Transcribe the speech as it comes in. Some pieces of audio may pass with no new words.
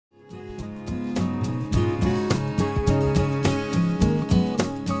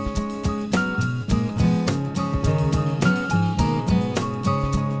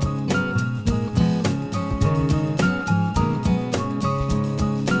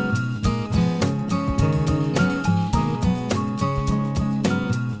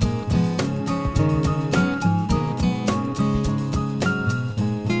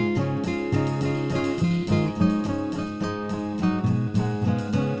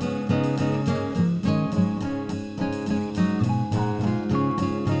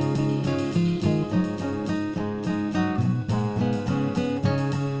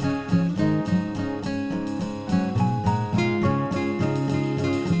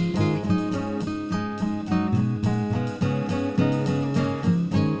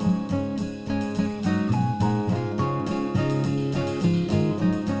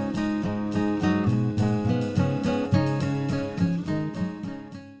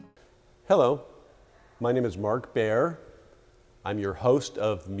Hello, my name is Mark Baer. I'm your host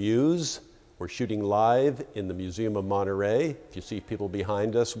of Muse. We're shooting live in the Museum of Monterey. If you see people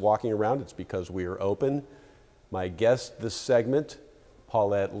behind us walking around, it's because we are open. My guest this segment,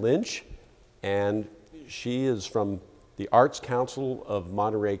 Paulette Lynch, and she is from the Arts Council of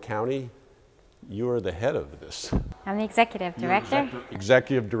Monterey County. You are the head of this. I'm the executive director.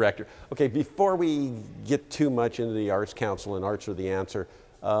 Executive director. Okay, before we get too much into the Arts Council and Arts are the Answer,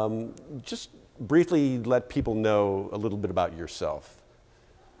 just briefly let people know a little bit about yourself.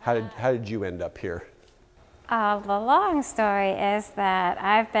 How did you end up here? The long story is that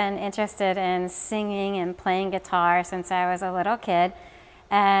I've been interested in singing and playing guitar since I was a little kid,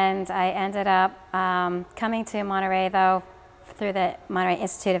 and I ended up coming to Monterey, though, through the Monterey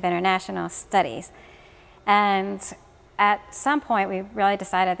Institute of International Studies. And at some point, we really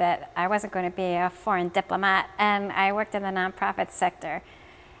decided that I wasn't going to be a foreign diplomat, and I worked in the nonprofit sector.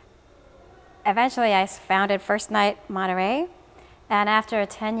 Eventually, I founded First Night Monterey, and after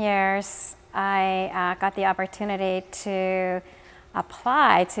 10 years, I got the opportunity to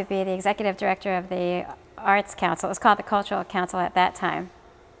apply to be the executive director of the Arts Council. It was called the Cultural Council at that time.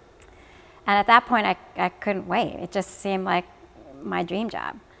 And at that point, I couldn't wait. It just seemed like my dream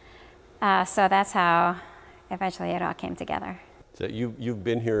job. So that's how eventually it all came together. So you've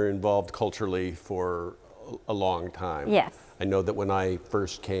been here involved culturally for a long time. Yes. I know that when I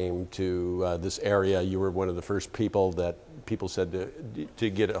first came to this area, you were one of the first people that people said to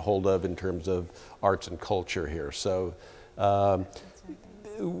get a hold of in terms of arts and culture here. So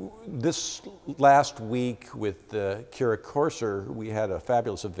this last week with Kira Corser, we had a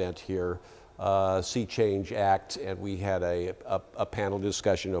fabulous event here, Sea Change Act, and we had a panel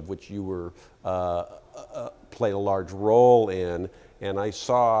discussion of which you were played a large role in, and I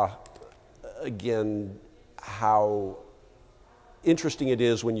saw again how interesting it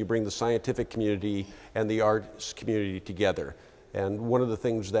is when you bring the scientific community and the arts community together. And one of the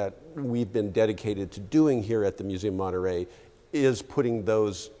things that we've been dedicated to doing here at the Museum of Monterey is putting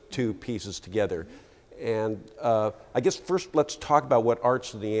those two pieces together. And I guess first let's talk about what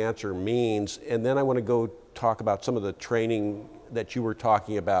Arts are the Answer means, and then I want to go talk about some of the training that you were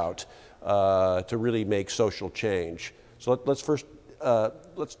talking about to really make social change. So let's first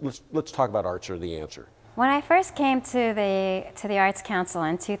let's talk about Arts are the Answer. When I first came to the Arts Council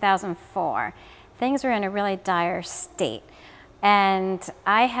in 2004, things were in a really dire state. And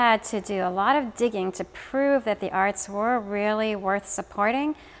I had to do a lot of digging to prove that the arts were really worth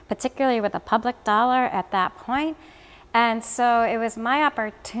supporting, particularly with a public dollar at that point. And so it was my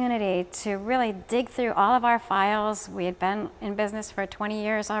opportunity to really dig through all of our files. We had been in business for 20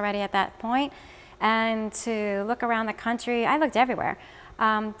 years already at that point, and to look around the country. I looked everywhere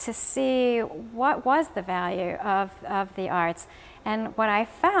to see what was the value of the arts. And what I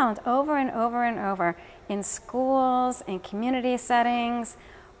found over and over and over in schools, in community settings,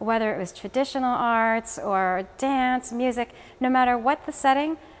 whether it was traditional arts or dance, music, no matter what the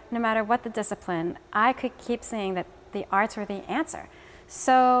setting, no matter what the discipline, I could keep seeing that the arts were the answer.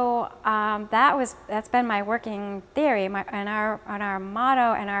 So that's been my working theory and our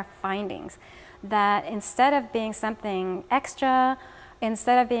motto and our findings, that instead of being something extra,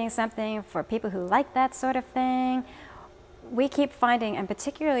 instead of being something for people who like that sort of thing, we keep finding, and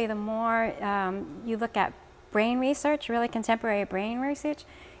particularly the more you look at brain research, really contemporary brain research,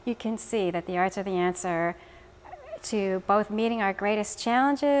 you can see that the arts are the answer to both meeting our greatest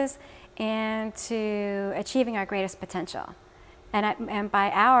challenges and to achieving our greatest potential. And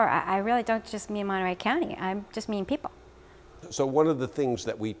by our, I really don't just mean Monterey County, I just mean people. So one of the things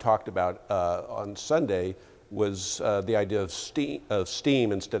that we talked about on Sunday was the idea of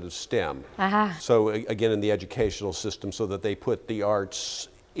STEAM instead of STEM. Uh-huh. So again, in the educational system, so that they put the arts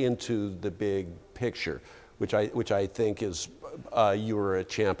into the big picture, which I think is you were a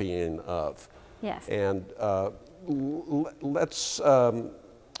champion of. Yes. And let's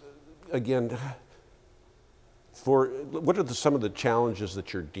again, what are some of the challenges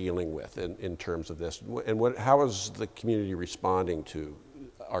that you're dealing with in terms of this, and how is the community responding to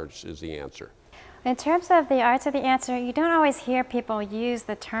Arts is the Answer? In terms of the Arts are the Answer, you don't always hear people use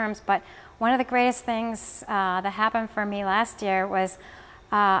the terms, but one of the greatest things that happened for me last year was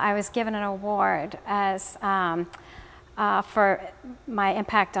I was given an award as for my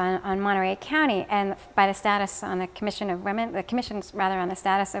impact on Monterey County, and by the status on the Commission of Women, the commission's rather on the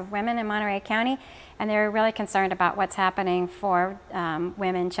status of women in Monterey County, and they were really concerned about what's happening for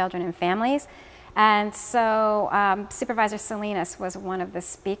women, children, and families. And so Supervisor Salinas was one of the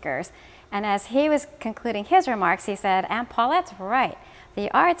speakers. And as he was concluding his remarks, he said, "And Paulette's right.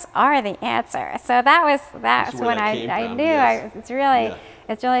 The arts are the answer." So that's when I knew. Yes. It's really,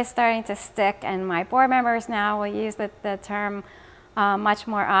 it's really starting to stick, and my board members now will use the term much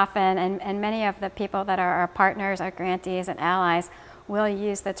more often, and many of the people that are our partners, our grantees and allies will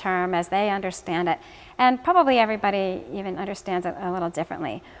use the term as they understand it. And probably everybody even understands it a little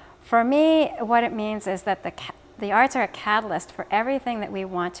differently. For me, what it means is that the arts are a catalyst for everything that we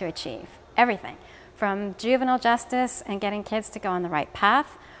want to achieve, everything. From juvenile justice and getting kids to go on the right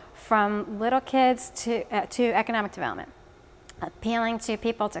path, from little kids to economic development, appealing to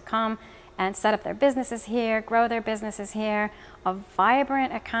people to come and set up their businesses here, grow their businesses here. A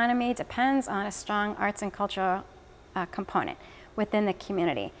vibrant economy depends on a strong arts and cultural component within the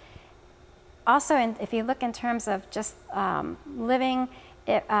community. Also, if you look in terms of just living,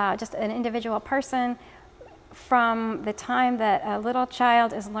 just an individual person, from the time that a little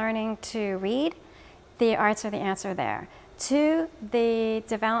child is learning to read, the arts are the answer there. To the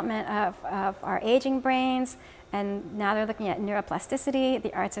development of our aging brains, and now they're looking at neuroplasticity,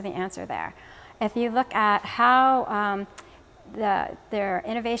 the arts are the answer there. If you look at how there are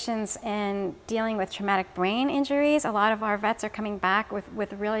innovations in dealing with traumatic brain injuries, a lot of our vets are coming back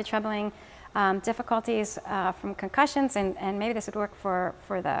with really troubling difficulties from concussions, and maybe this would work for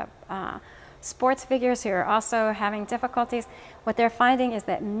the sports figures who are also having difficulties. What they're finding is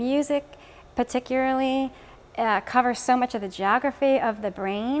that music particularly covers so much of the geography of the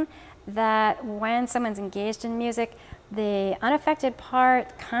brain that when someone's engaged in music, the unaffected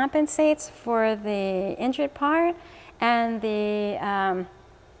part compensates for the injured part, and the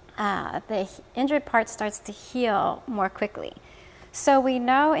injured part starts to heal more quickly. So we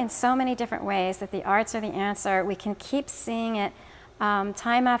know in so many different ways that the arts are the answer. We can keep seeing it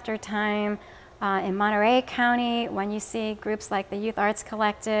time after time. In Monterey County, when you see groups like the Youth Arts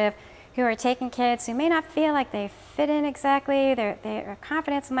Collective who are taking kids who may not feel like they fit in exactly, their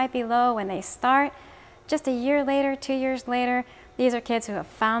confidence might be low when they start. Just a year later, 2 years later, these are kids who have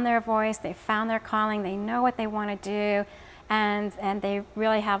found their voice, they found their calling, they know what they want to do, and they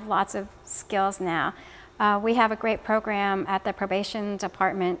really have lots of skills now. We have a great program at the Probation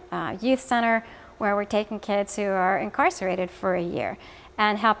Department Youth Center where we're taking kids who are incarcerated for a year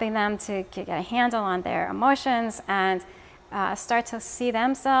and helping them to get a handle on their emotions and start to see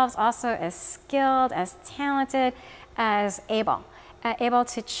themselves also as skilled, as talented, as able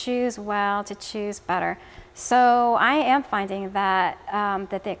to choose well, to choose better. So I am finding that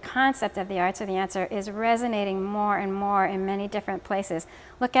that the concept of the arts are the answer is resonating more and more in many different places.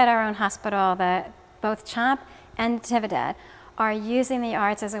 Look at our own hospital, that both CHOMP and Tivadad are using the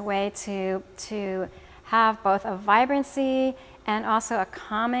arts as a way to have both a vibrancy and also a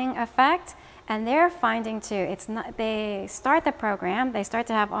calming effect. And they're finding too, they start the program, they start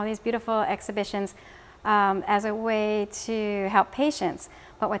to have all these beautiful exhibitions as a way to help patients.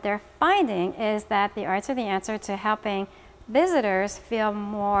 But what they're finding is that the arts are the answer to helping visitors feel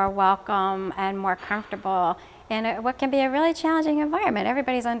more welcome and more comfortable in what can be a really challenging environment.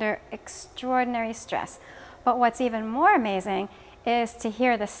 Everybody's under extraordinary stress. But what's even more amazing is to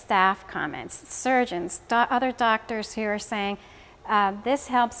hear the staff comments, surgeons, other doctors who are saying, this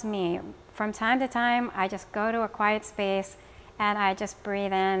helps me. From time to time, I just go to a quiet space and I just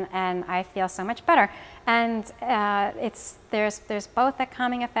breathe in and I feel so much better. And there's both a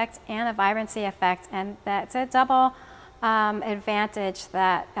calming effect and a vibrancy effect, and that's a double advantage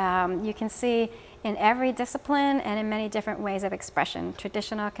that you can see in every discipline and in many different ways of expression,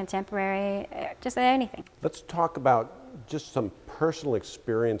 traditional, contemporary, just anything. Let's talk about just some personal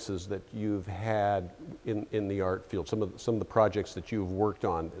experiences that you've had in the art field, some of the projects that you've worked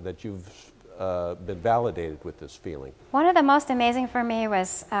on, that you've been validated with this feeling. One of the most amazing for me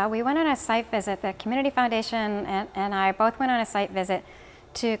was we went on a site visit. The Community Foundation and I both went on a site visit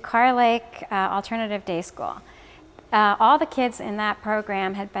to Carr Lake Alternative Day School. All the kids in that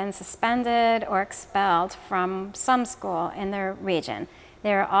program had been suspended or expelled from some school in their region.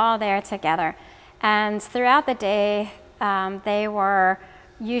 They were all there together. And throughout the day, they were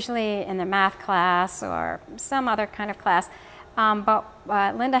usually in the math class or some other kind of class. But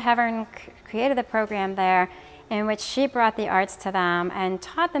Linda Hevern created the program there in which she brought the arts to them and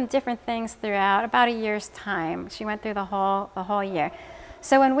taught them different things throughout about a year's time. She went through the whole year.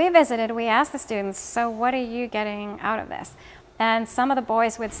 So when we visited, we asked the students, so what are you getting out of this? And some of the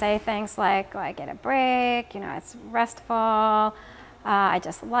boys would say things like, oh, I get a break, it's restful, I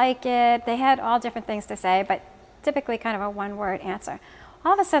just like it. They had all different things to say, but typically kind of a one-word answer.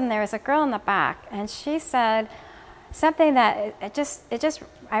 All of a sudden there was a girl in the back, and she said something that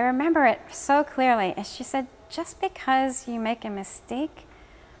I remember it so clearly. And she said, just because you make a mistake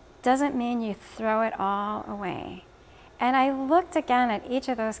doesn't mean you throw it all away. And I looked again at each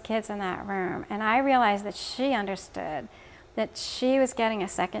of those kids in that room, and I realized that she understood that she was getting a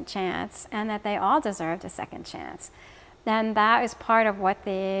second chance and that they all deserved a second chance. And that is part of what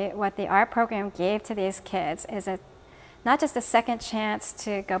the art program gave to these kids, is not just a second chance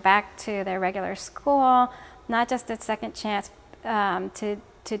to go back to their regular school, not just a second chance to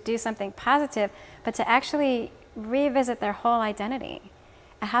do something positive, but to actually revisit their whole identity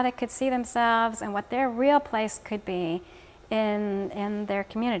and how they could see themselves and what their real place could be in their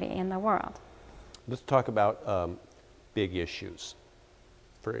community, in the world. Let's talk about big issues.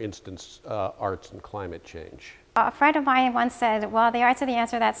 For instance, arts and climate change. A friend of mine once said, well, the arts are the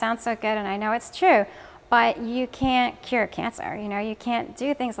answer. That sounds so good, and I know it's true, but you can't cure cancer. You know, you can't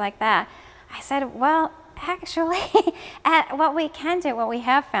do things like that. I said, well, actually, what we can do, what we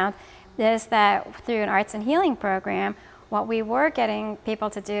have found, is that through an arts and healing program, what we were getting people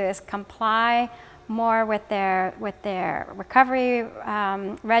to do is comply more with their recovery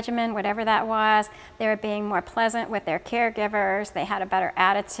regimen, whatever that was. They were being more pleasant with their caregivers. They had a better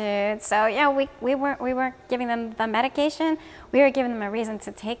attitude. So yeah, we weren't giving them the medication. We were giving them a reason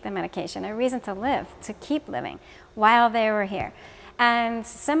to take the medication, a reason to live, to keep living while they were here. And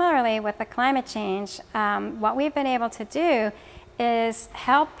similarly with the climate change, what we've been able to do is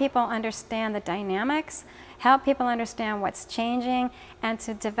help people understand the dynamics, help people understand what's changing, and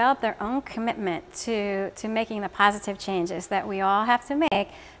to develop their own commitment to making the positive changes that we all have to make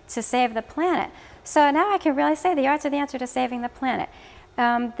to save the planet. So now I can really say the arts are the answer to saving the planet.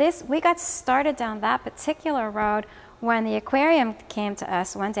 We got started down that particular road when the aquarium came to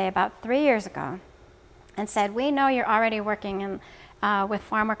us one day about 3 years ago and said, we know you're already working with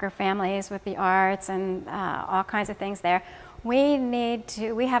farm worker families, with the arts and all kinds of things there. We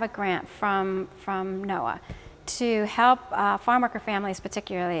have a grant from NOAA to help farm worker families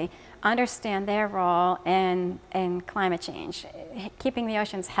particularly understand their role in climate change, keeping the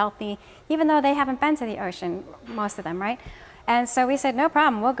oceans healthy, even though they haven't been to the ocean, most of them, right? And so we said, no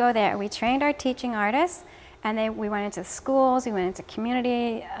problem, we'll go there. We trained our teaching artists, and we went into schools, we went into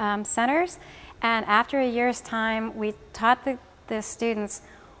community centers, and after a year's time, we taught the students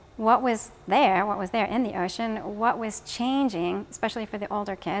what was there in the ocean, what was changing, especially for the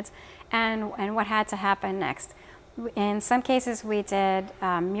older kids, and what had to happen next. In some cases we did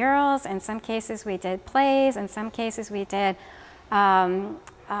murals, in some cases we did plays, in some cases we did some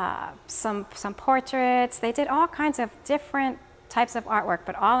portraits. They did all kinds of different types of artwork,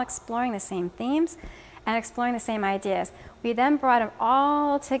 but all exploring the same themes and exploring the same ideas. We then brought them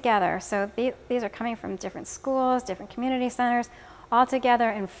all together. So these are coming from different schools, different community centers, all together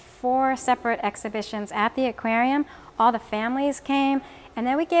in 4 separate exhibitions at the aquarium. All the families came, and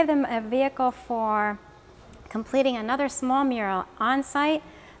then we gave them a vehicle for completing another small mural on site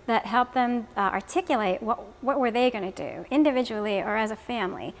that helped them articulate what were they going to do individually or as a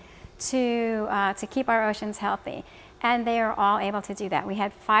family to keep our oceans healthy. And they are all able to do that. We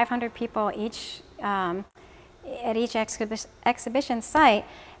had 500 people each at each exhibition site,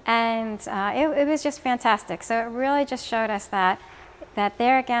 and it was just fantastic. So it really just showed us that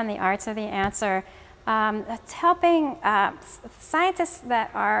there again, the arts are the answer. It's helping scientists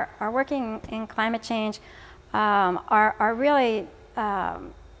that are working in climate change are really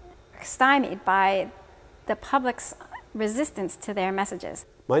stymied by the public's resistance to their messages.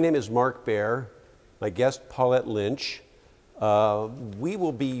 My name is Mark Baer. My guest, Paulette Lynch. We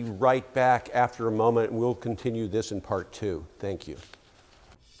will be right back after a moment, and we'll continue this in part 2. Thank you.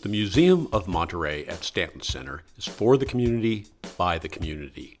 The Museum of Monterey at Stanton Center is for the community, by the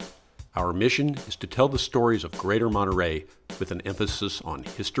community. Our mission is to tell the stories of Greater Monterey with an emphasis on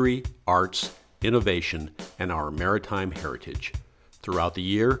history, arts, innovation, and our maritime heritage. Throughout the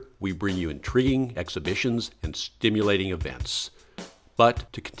year, we bring you intriguing exhibitions and stimulating events.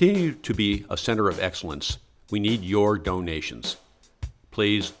 But to continue to be a center of excellence, we need your donations.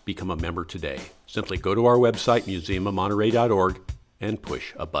 Please become a member today. Simply go to our website, museumofmonterey.org, and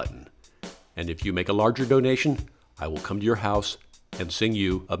push a button. And if you make a larger donation, I will come to your house and sing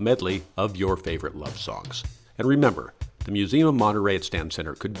you a medley of your favorite love songs. And remember, the Museum of Monterey at Stanton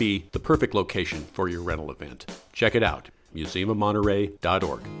Center could be the perfect location for your rental event. Check it out,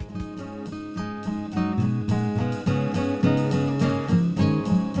 museumofmonterey.org.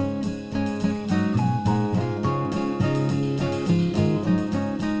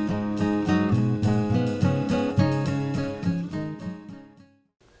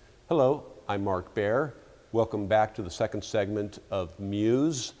 Hello, I'm Mark Baer. Welcome back to the second segment of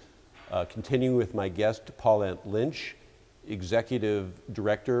Muse. Continuing with my guest, Paulette Lynch, Executive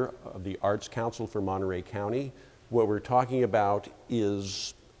Director of the Arts Council for Monterey County. What we're talking about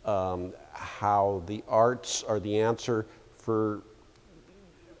is how the arts are the answer for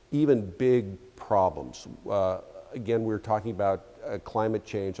even big problems. again, we were talking about climate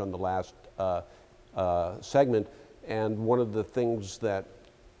change on the last segment, and one of the things that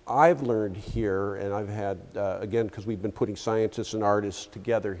I've learned here, and I've had, again, because we've been putting scientists and artists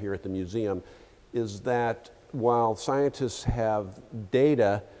together here at the museum, is that while scientists have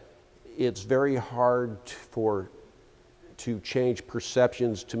data, it's very hard to change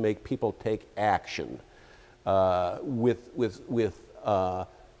perceptions to make people take action with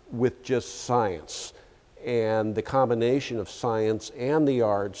just science. And the combination of science and the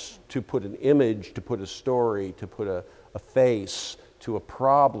arts to put an image, to put a story, to put a face to a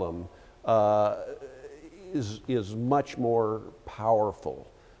problem is much more powerful.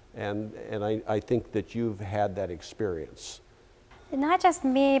 And I think that you've had that experience. Not just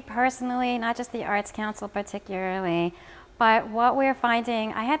me personally, not just the Arts Council particularly, but what we're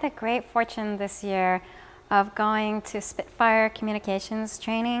finding, I had the great fortune this year of going to Spitfire Communications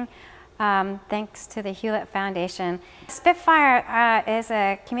training, thanks to the Hewlett Foundation. Spitfire is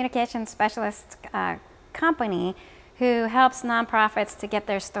a communication specialist company who helps nonprofits to get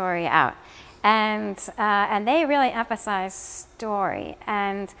their story out. And they really emphasize story.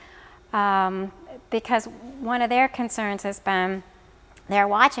 And because one of their concerns has been they're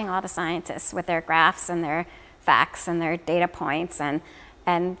watching all the scientists with their graphs and their facts and their data points and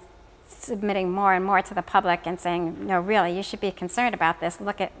submitting more and more to the public and saying, no, really, you should be concerned about this.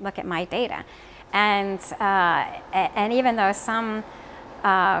 Look at my data. And even though some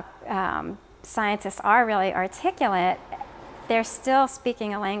scientists are really articulate, they're still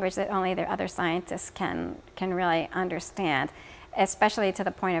speaking a language that only their other scientists can really understand, especially to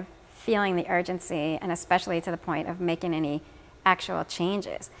the point of feeling the urgency and especially to the point of making any actual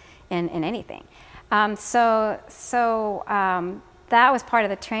changes in anything. That was part of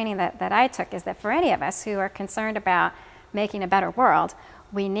the training that I took, is that for any of us who are concerned about making a better world,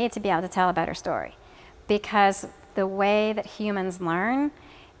 we need to be able to tell a better story, because the way that humans learn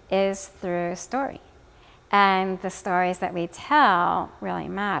is through story. And the stories that we tell really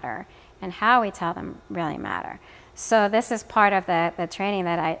matter, and how we tell them really matter. So this is part of the training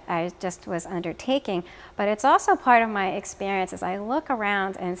that I just was undertaking, but it's also part of my experience as I look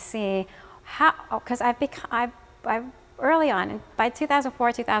around and see how, because I've early on, by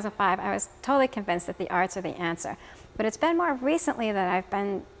 2004, 2005, I was totally convinced that the arts are the answer. But it's been more recently that I've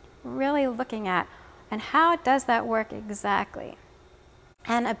been really looking at, and how does that work exactly?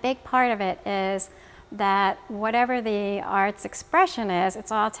 And a big part of it is that whatever the art's expression is,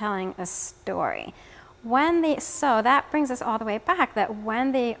 it's all telling a story. So that brings us all the way back, that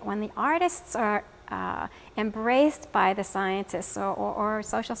when the artists are embraced by the scientists or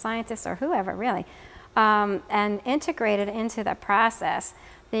social scientists or whoever really, and integrated into the process,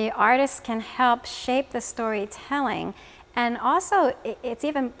 the artists can help shape the storytelling. And also, it's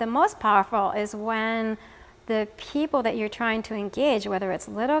even the most powerful is when the people that you're trying to engage, whether it's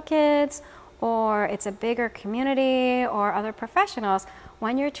little kids or it's a bigger community or other professionals,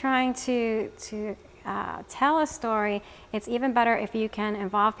 when you're trying to tell a story, it's even better if you can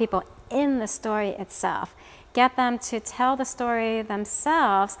involve people in the story itself. Get them to tell the story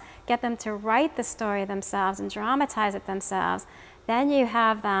themselves, get them to write the story themselves and dramatize it themselves. Then you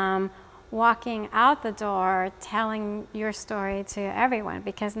have them walking out the door telling your story to everyone,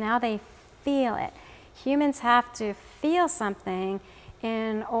 because now they feel it. Humans have to feel something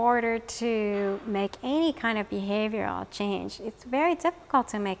in order to make any kind of behavioral change. It's very difficult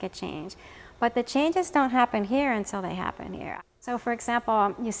to make a change, but the changes don't happen here until they happen here. So for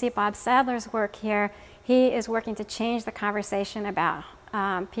example, you see Bob Sadler's work here. He is working to change the conversation about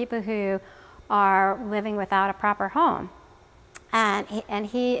people who are living without a proper home. And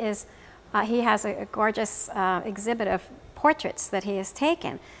he has a gorgeous exhibit of portraits that he has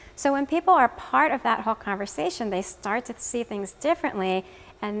taken. So when people are part of that whole conversation, they start to see things differently,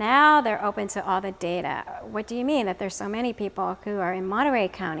 and now they're open to all the data. What do you mean that there's so many people who are in Monterey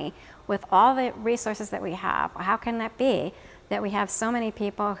County with all the resources that we have? How can that be that we have so many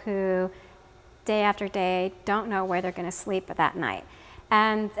people who day after day don't know where they're going to sleep that night?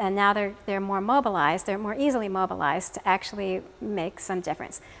 And now they're more mobilized, they're more easily mobilized to actually make some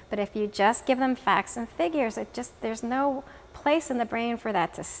difference. But if you just give them facts and figures, there's no place in the brain for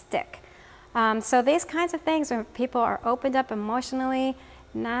that to stick. So these kinds of things, when people are opened up emotionally,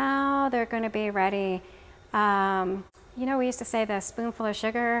 now they're going to be ready. You know, we used to say the spoonful of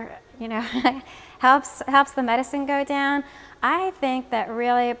sugar, you know, helps the medicine go down. I think that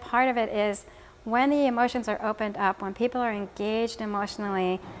really part of it is when the emotions are opened up, when people are engaged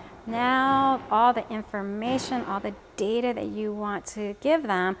emotionally, now all the information, all the data that you want to give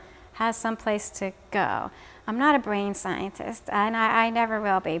them, has some place to go. I'm not a brain scientist, and I never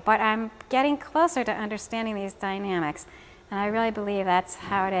will be, but I'm getting closer to understanding these dynamics. And I really believe that's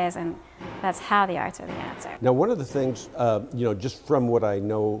how it is, and that's how the arts are the answer. Now, one of the things, just from what I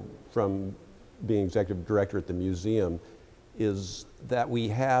know from being executive director at the museum, is that we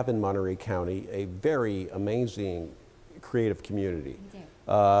have in Monterey County a very amazing creative community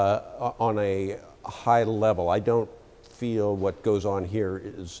on a high level. I don't feel what goes on here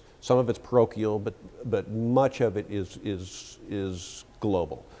is, some of it's parochial, but much of it is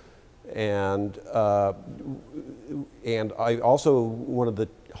global. And I also, one of the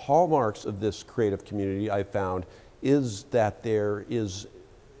hallmarks of this creative community I found is that there is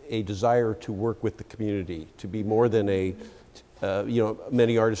a desire to work with the community, to be more than a,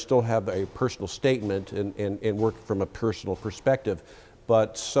 many artists still have a personal statement and work from a personal perspective,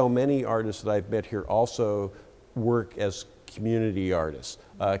 but so many artists that I've met here also work as community artists.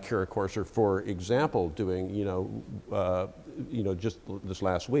 Kara Corser, for example, doing, just this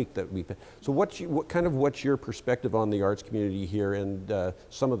last week that we've. So what's your perspective on the arts community here, and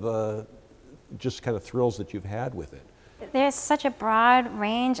some of the just kind of thrills that you've had with it? There's such a broad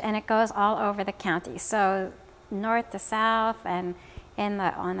range, and it goes all over the county. So north to south, and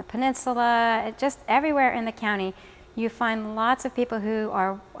on the peninsula, just everywhere in the county, you find lots of people who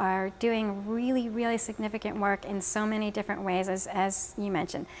are doing really, really significant work in so many different ways, as you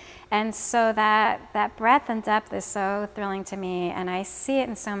mentioned. And so that breadth and depth is so thrilling to me, and I see it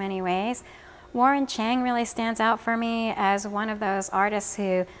in so many ways. Warren Chang really stands out for me as one of those artists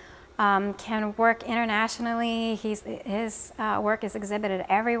who can work internationally. His work is exhibited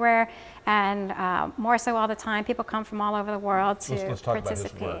everywhere, and more so all the time. People come from all over the world to let's talk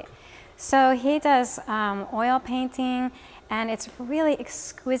participate. About his work. So he does oil painting, and it's really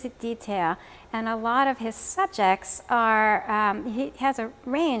exquisite detail. And a lot of his subjects are, he has a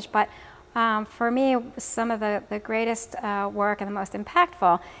range, but for me, some of the greatest work and the most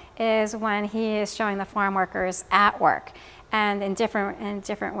impactful is when he is showing the farm workers at work, and in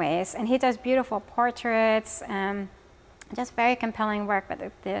different ways. And he does beautiful portraits, and just very compelling work, but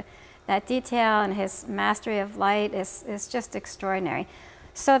that detail and his mastery of light is just extraordinary.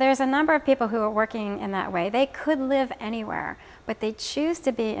 So there's a number of people who are working in that way. They could live anywhere, but they choose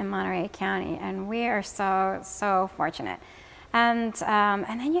to be in Monterey County, and we are so fortunate. And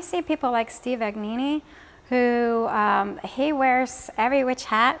then you see people like Steve Agnini, who he wears every which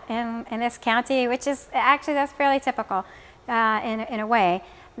hat in this county, which is actually, that's fairly typical in a way,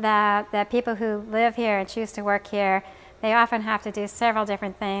 that people who live here and choose to work here, they often have to do several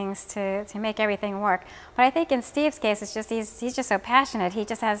different things to make everything work. But I think in Steve's case, it's just he's just so passionate. He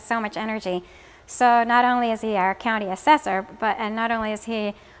just has so much energy. So not only is he our county assessor, and not only is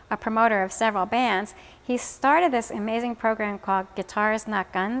he a promoter of several bands, he started this amazing program called Guitars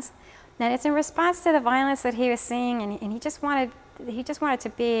Not Guns. And it's in response to the violence that he was seeing, and he just wanted to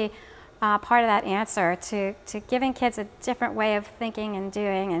be part of that answer to giving kids a different way of thinking and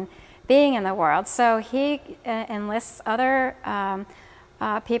doing and being in the world. So he enlists other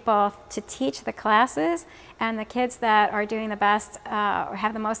people to teach the classes, and the kids that are doing the best or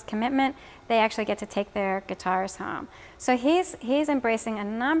have the most commitment, they actually get to take their guitars home. So he's embracing a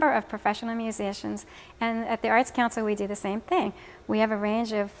number of professional musicians, and at the Arts Council we do the same thing. We have a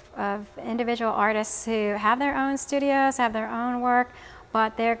range of individual artists who have their own studios, have their own work,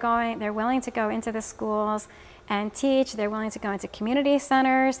 but they're willing to go into the schools and teach. They're willing to go into community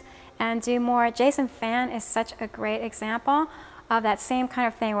centers and do more. Jason Fan is such a great example of that same kind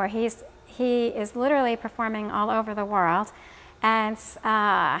of thing, where he is literally performing all over the world. And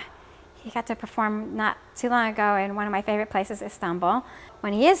he got to perform not too long ago in one of my favorite places, Istanbul.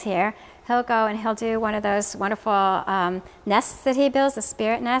 When he is here, he'll go and he'll do one of those wonderful nests that he builds, the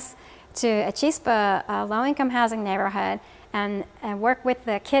spirit nests, to a Chispa, a low-income housing neighborhood, and work with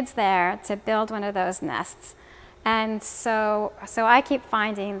the kids there to build one of those nests. And so I keep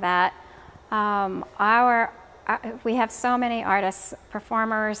finding that we have so many artists,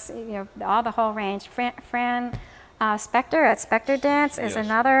 performers, all the whole range. Fran Spector at Spector Dance is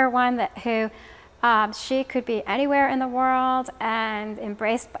another one who she could be anywhere in the world and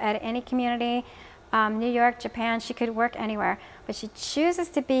embraced at any community. New York, Japan, she could work anywhere, but she chooses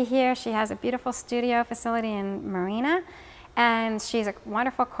to be here. She has a beautiful studio facility in Marina, and she's a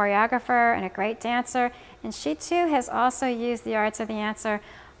wonderful choreographer and a great dancer, and she too has also used the arts of the answer.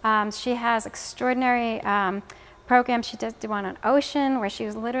 She has extraordinary programs. She did one on ocean, where she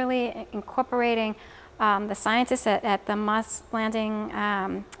was literally incorporating the scientists at the Moss Landing,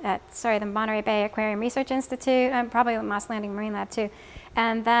 the Monterey Bay Aquarium Research Institute, and probably the Moss Landing Marine Lab too.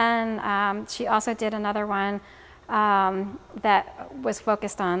 And then she also did another one that was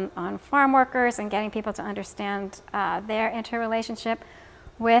focused on farm workers and getting people to understand their interrelationship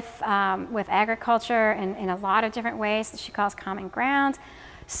with agriculture in a lot of different ways that she calls common ground.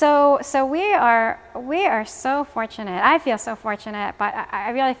 So we are so fortunate. I feel so fortunate, but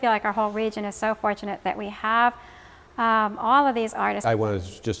I really feel like our whole region is so fortunate that we have all of these artists. I want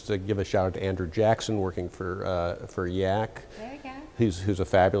to just give a shout out to Andrew Jackson, working for YAC. There you go. Who's a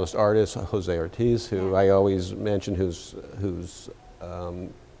fabulous artist. Jose Ortiz, who I always mention, who's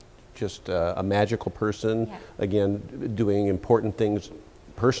just a magical person. Yeah. Again, doing important things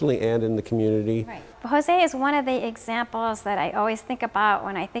personally and in the community. Right. Jose is one of the examples that I always think about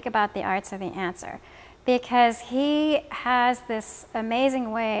when I think about the arts are the answer, because he has this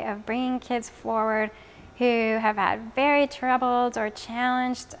amazing way of bringing kids forward who have had very troubled or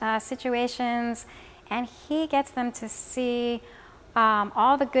challenged situations, and he gets them to see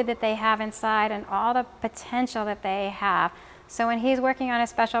all the good that they have inside and all the potential that they have. So when he's working on a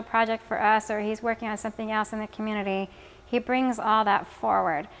special project for us, or he's working on something else in the community, he brings all that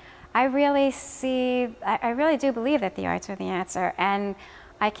forward. I really do believe that the arts are the answer, and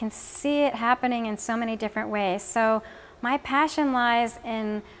I can see it happening in so many different ways. So my passion lies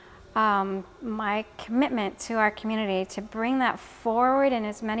in my commitment to our community to bring that forward in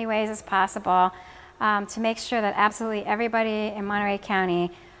as many ways as possible, to make sure that absolutely everybody in Monterey County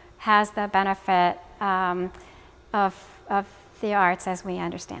has the benefit of the arts as we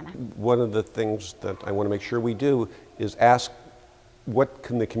understand them. One of the things that I want to make sure we do is ask, what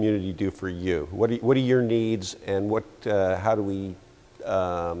can the community do for you? What are your needs, and how do we,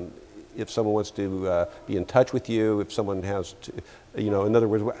 if someone wants to be in touch with you, if someone has to, in other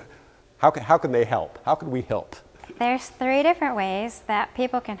words, how can they help? How can we help? There's 3 different ways that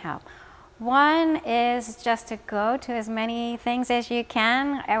people can help. One is just to go to as many things as you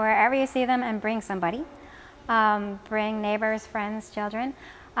can, wherever you see them, and bring somebody. Bring neighbors, friends, children.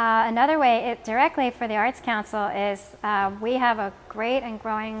 Another way, directly for the Arts Council, is we have a great and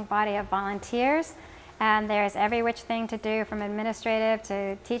growing body of volunteers, and there's every which thing to do, from administrative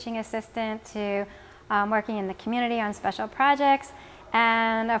to teaching assistant to working in the community on special projects.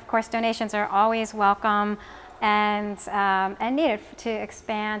 And of course, donations are always welcome and needed to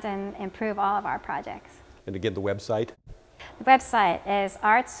expand and improve all of our projects. And again, the website? The website is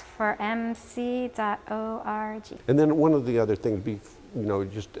artsformc.org. And then one of the other things,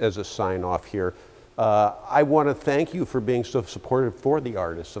 just as a sign off here, I want to thank you for being so supportive for the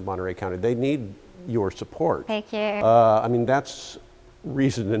artists of Monterey County. They need your support. Thank you. I mean, that's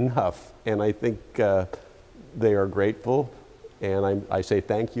reason enough, and I think they are grateful, and I say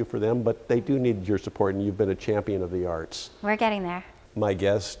thank you for them, but they do need your support, and you've been a champion of the arts. We're getting there. My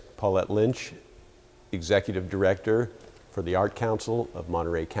guest, Paulette Lynch, Executive Director for the Arts Council of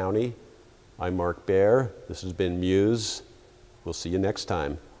Monterey County. I'm Mark Baer. This has been Muse. We'll see you next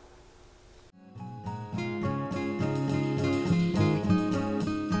time.